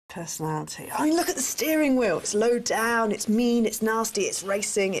Personality. I mean, look at the steering wheel. It's low down, it's mean, it's nasty, it's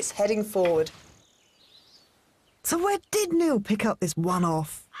racing, it's heading forward. So where did Neil pick up this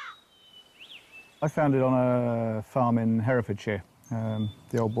one-off? I found it on a farm in Herefordshire.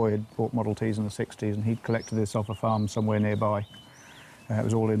 The old boy had bought Model Ts in the 60s and he'd collected this off a farm somewhere nearby. It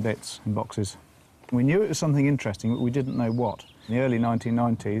was all in bits, in boxes. We knew it was something interesting, but we didn't know what. In the early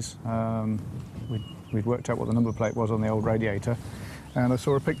 1990s, we'd worked out what the number plate was on the old radiator, and I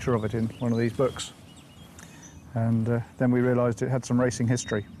saw a picture of it in one of these books. And then we realised it had some racing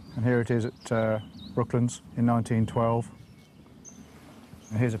history. And here it is at Brooklands in 1912.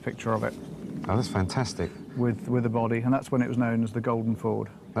 And here's a picture of it. Oh, that's fantastic. With a body, and that's when it was known as the Golden Ford.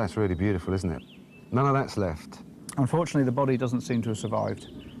 That's really beautiful, isn't it? None of that's left. Unfortunately, the body doesn't seem to have survived.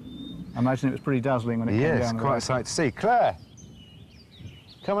 I imagine it was pretty dazzling when it came down. Yes, quite a sight to see. Claire,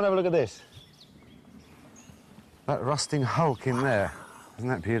 come and have a look at this. That rusting hulk in there. Isn't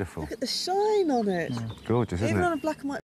that beautiful? Look at the shine on it. Yeah. Gorgeous, isn't it? Even on a black and white